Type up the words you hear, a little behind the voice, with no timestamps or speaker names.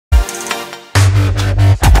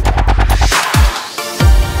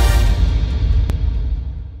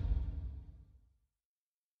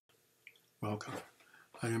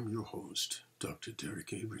I am your host, Dr.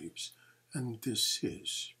 Derek A. Reeves, and this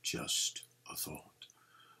is Just a Thought.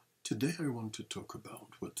 Today I want to talk about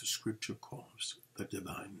what the scripture calls the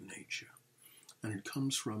divine nature, and it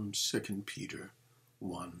comes from 2 Peter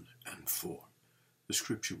 1 and 4. The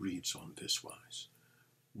scripture reads on this wise,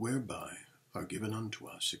 "Whereby are given unto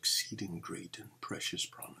us exceeding great and precious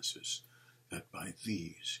promises, that by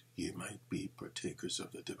these ye might be partakers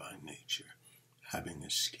of the divine nature, having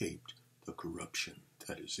escaped the corruption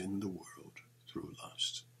that is in the world through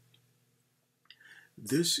lust."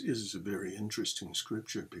 This is a very interesting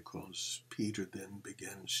scripture because Peter then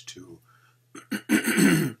begins to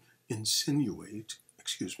insinuate,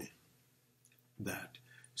 that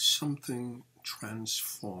something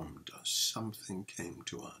transformed us, something came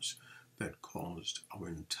to us that caused our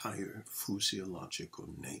entire physiological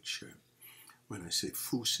nature. When I say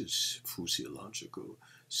physiological,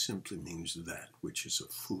 simply means that which is a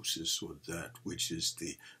physis, or that which is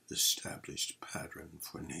the established pattern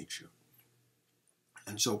for nature.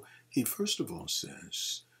 And so he first of all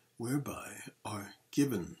says, whereby are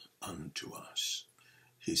given unto us.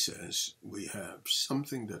 He says we have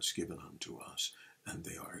something that's given unto us, and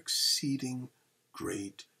they are exceeding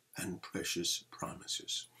great and precious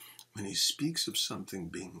promises. When he speaks of something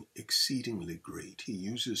being exceedingly great, he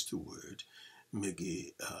uses the word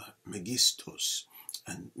megistos.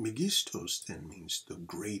 And megistos then means the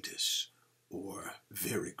greatest, or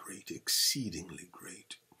very great, exceedingly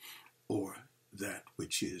great, or that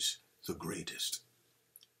which is the greatest.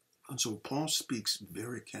 And so Paul speaks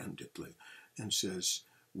very candidly and says,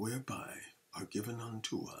 whereby are given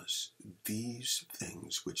unto us these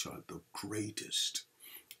things which are the greatest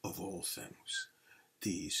of all things,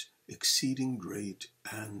 these exceeding great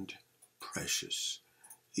and precious.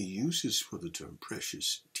 He uses for the term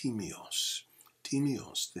precious timios.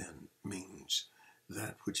 Timios then means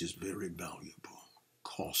that which is very valuable,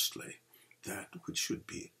 costly, that which should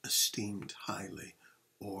be esteemed highly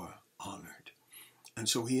or honored. And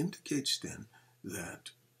so he indicates then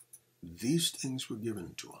that these things were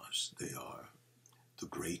given to us. They are the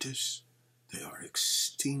greatest, they are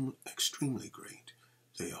extremely great,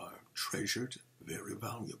 they are treasured, very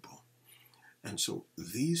valuable. And so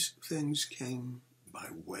these things came by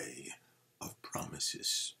way of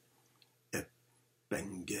promises,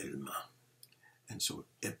 epengelma. And so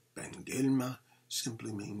epengelma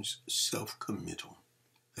simply means self-committal,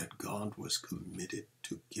 that God was committed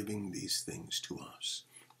to giving these things to us.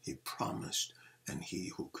 He promised, and he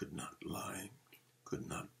who could not lie, could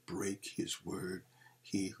not break his word,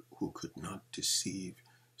 he who could not deceive,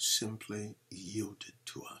 simply yielded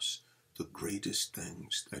to us the greatest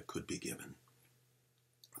things that could be given,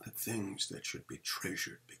 the things that should be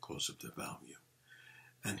treasured because of their value.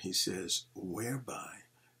 And he says, whereby,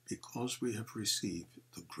 because we have received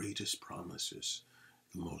the greatest promises,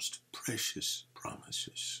 the most precious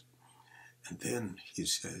promises. And then he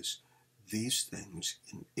says, these things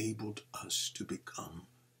enabled us to become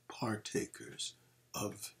partakers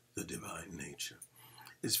of the divine nature.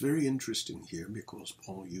 It's very interesting here because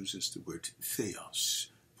Paul uses the word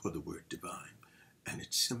theos for the word divine, and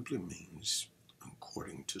it simply means,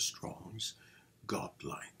 according to Strong's,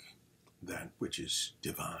 godlike, that which is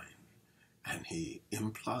divine. And he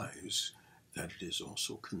implies that it is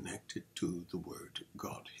also connected to the word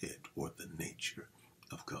Godhead, or the nature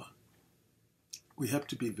of God. We have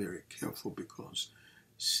to be very careful because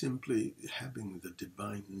simply having the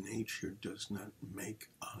divine nature does not make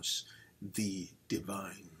us the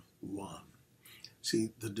divine one.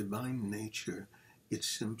 See, the divine nature, it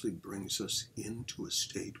simply brings us into a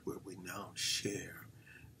state where we now share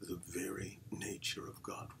the very nature of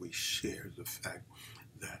God. We share the fact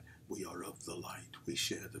that we are of the light. We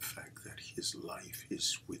share the fact that his life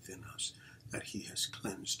is within us, that he has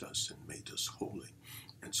cleansed us and made us holy.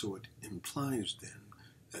 And so it implies then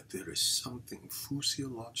that there is something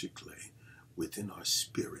physiologically within our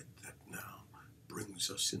spirit that now brings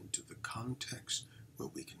us into the context where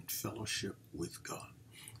we can fellowship with God.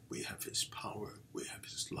 We have his power, we have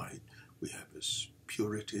his light, we have his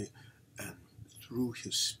purity, and through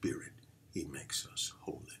his spirit, he makes us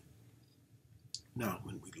holy. Now,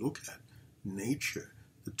 when we look at nature,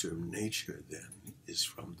 the term nature then is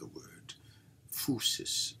from the word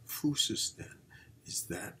physis. Physis then is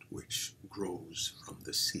that which grows from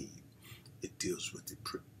the seed. It deals with the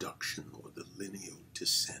production or the lineal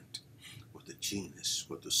descent, or the genus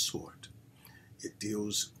or the sort. It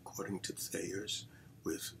deals, according to Thayer's,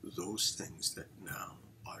 with those things that now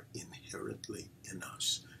are inherently in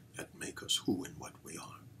us, that make us who and what we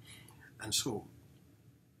are. And so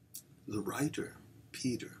the writer,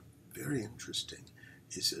 Peter, very interesting,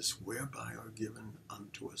 he says, whereby are given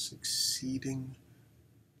unto us exceeding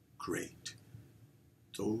great,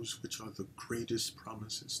 those which are the greatest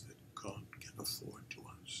promises that God can afford to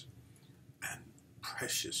us, and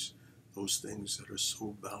precious, those things that are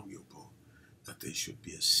so valuable that they should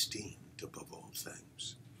be esteemed above all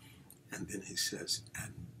things. And then he says,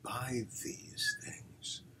 and by these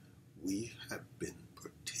things we have been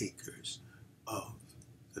partakers of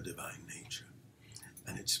the divine nature.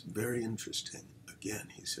 And it's very interesting. Again,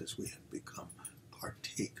 he says we have become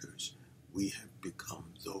partakers. We have become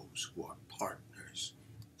those who are partners,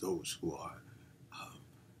 those who are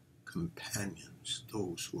companions,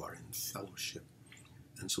 those who are in fellowship.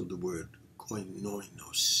 And so the word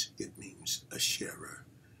koinoinos, it means a sharer,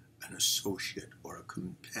 an associate, or a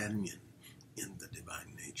companion in the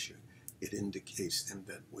divine nature. It indicates then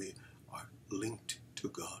that we are linked to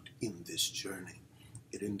God in this journey.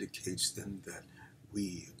 It indicates then that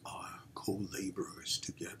we are co-laborers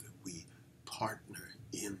together. We partner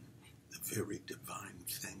in the very divine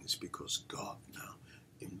things because God now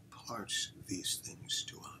imparts these things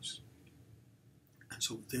to us. And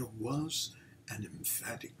so there was an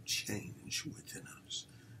emphatic change within us.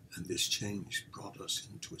 And this change brought us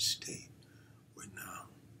into a state where now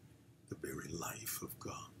the very life of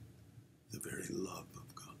God, the very love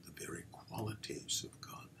of God, the very qualities of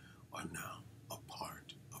God are now a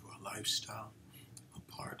part of our lifestyle,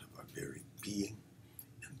 a part of our very being,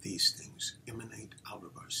 and these things emanate out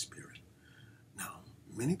of our spirit. Now,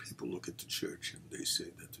 many people look at the church and they say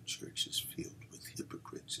that the church is filled with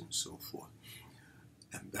hypocrites and so forth.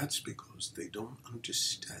 And that's because they don't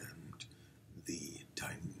understand the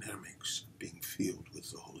dynamics of being filled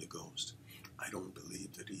with the Holy Ghost. I don't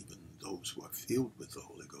believe that even those who are filled with the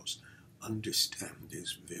Holy Ghost understand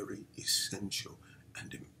these very essential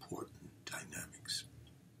and important dynamics.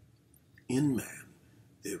 In man,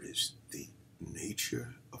 there is the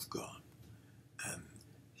nature of God, and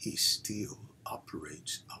he still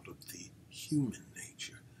operates out of the human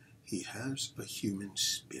nature. He has a human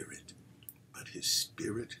spirit, but his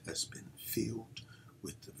spirit has been filled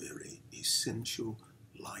with the very essential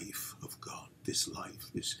life of God. This life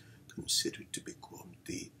is considered to be called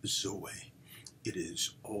the Zoe. It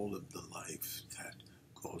is all of the life that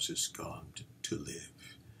causes God to live.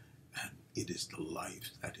 And it is the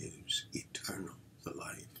life that is eternal, the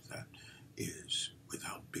life that is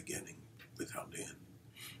without beginning, without end.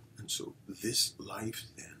 And so this life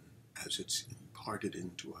then, as it's imparted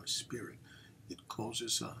into our spirit, it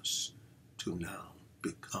causes us to now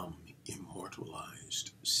become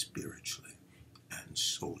immortalized spiritually and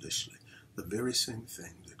soulishly. The very same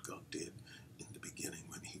thing that God did in the beginning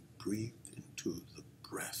when he breathed into the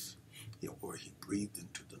breath, or he breathed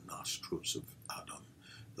into the nostrils of Adam,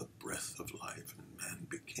 the breath of life, and man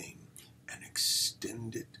became an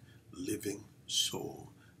extended living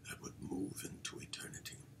soul that would move into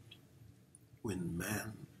eternity. When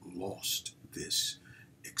man lost this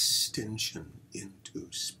extension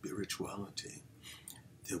into spirituality,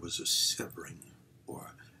 there was a severing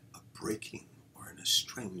or a breaking or an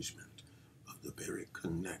estrangement of the very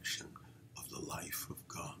connection of the life of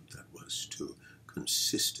God that was to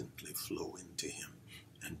consistently flow into him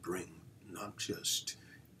and bring not just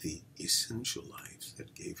the essential life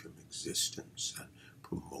that gave him existence and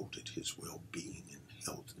promoted his well-being and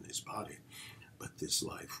health in his body, but this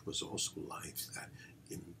life was also life that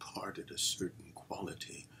imparted a certain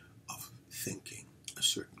quality of thinking, a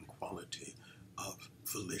certain quality of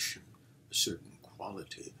volition, a certain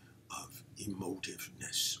quality of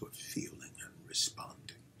emotiveness or feeling and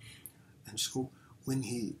responding. And so when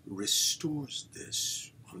he restores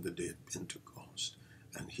this on the day of Pentecost,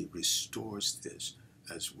 and he restores this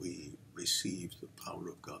as we receive the power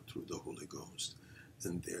of God through the Holy Ghost,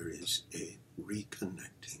 then there is a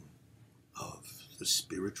reconnecting of the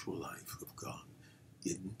spiritual life of God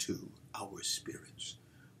into our spirits.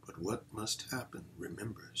 But what must happen?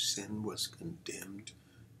 Remember, sin was condemned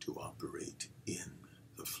to operate in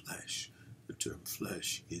the flesh. The term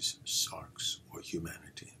flesh is sarx, or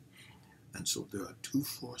humanity. And so there are two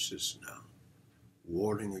forces now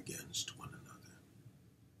warring against one another.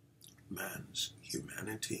 Man's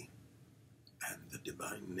humanity and the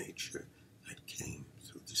divine nature that came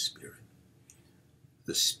through the Spirit.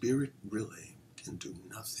 The Spirit really can do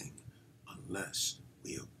nothing unless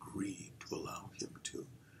we agree to allow him to,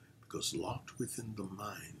 because locked within the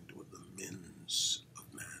mind or the mens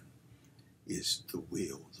of man is the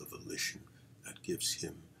will, the volition that gives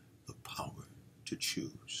him the power to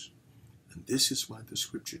choose. And this is why the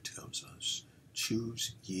scripture tells us,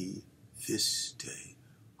 choose ye this day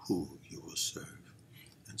who you will serve.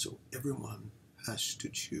 And so everyone has to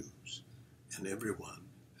choose, and everyone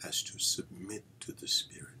has to submit to the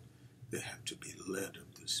Spirit. They have to be led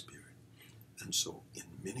of the Spirit. And so in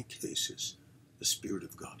many cases, the Spirit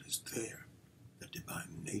of God is there. The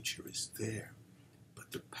divine nature is there.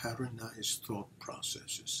 But the patternized thought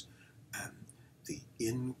processes and the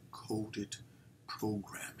encoded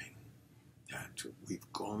programming that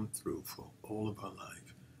we've gone through for all of our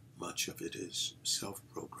life, much of it is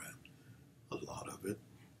self-programmed. A lot of it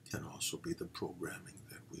can also be the programming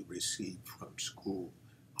that we receive from school,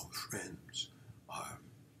 our friends, our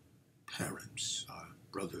parents, our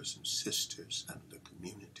brothers and sisters, and the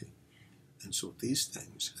community. And so these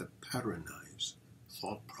things have patternized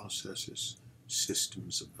thought processes,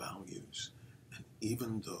 systems of values, and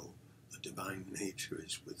even though the divine nature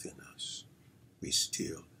is within us, we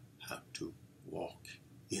still have to walk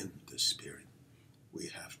in the Spirit. We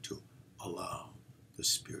have to allow the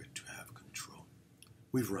Spirit to have control.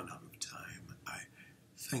 We've run out of time. I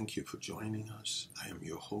thank you for joining us. I am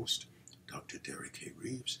your host, Dr. Derek A.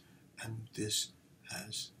 Reeves, and this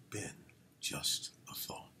has been Just a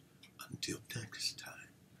Thought. Until next time.